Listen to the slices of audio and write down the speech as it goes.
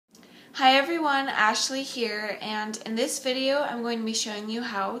Hi everyone, Ashley here, and in this video I'm going to be showing you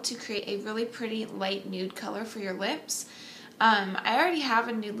how to create a really pretty light nude color for your lips. I already have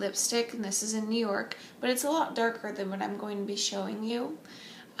a nude lipstick and this is in New York, but it's a lot darker than what I'm going to be showing you.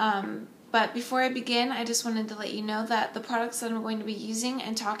 But before I begin, I just wanted to let you know that the products that I'm going to be using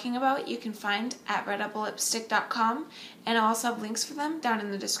and talking about you can find at redapplepelipstick.com, and I'll also have links for them down in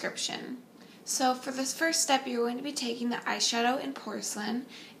the description. So for this first step, you're going to be taking the eyeshadow in Porcelain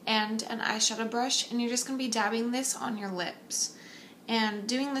and an eyeshadow brush, and you're just going to be dabbing this on your lips. And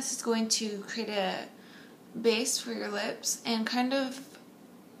doing this is going to create a base for your lips and kind of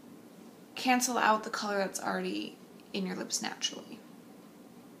cancel out the color that's already in your lips naturally.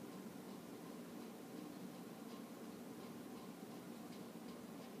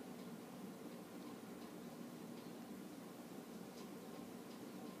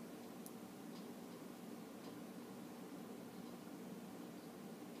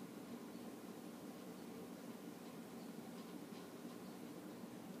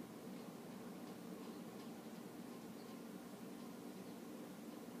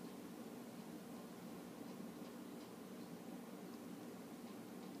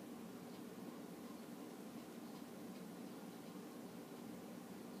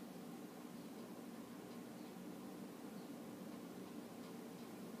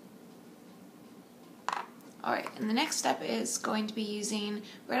 Alright, and the next step is going to be using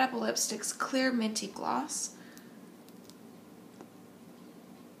Red Apple Lipstick's Clear Minty Gloss.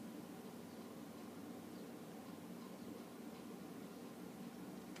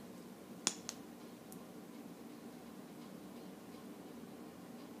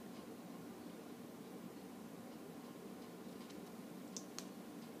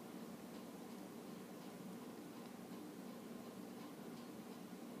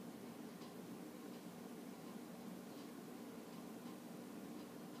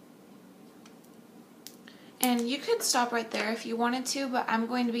 And you could stop right there if you wanted to, but I'm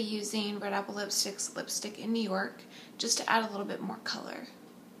going to be using Red Apple Lipstick's Lipstick in New York just to add a little bit more color.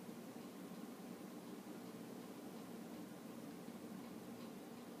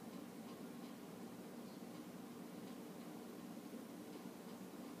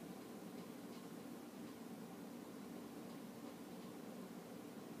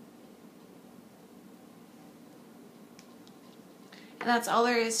 And that's all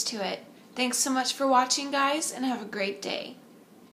there is to it. Thanks so much for watching, guys, and have a great day.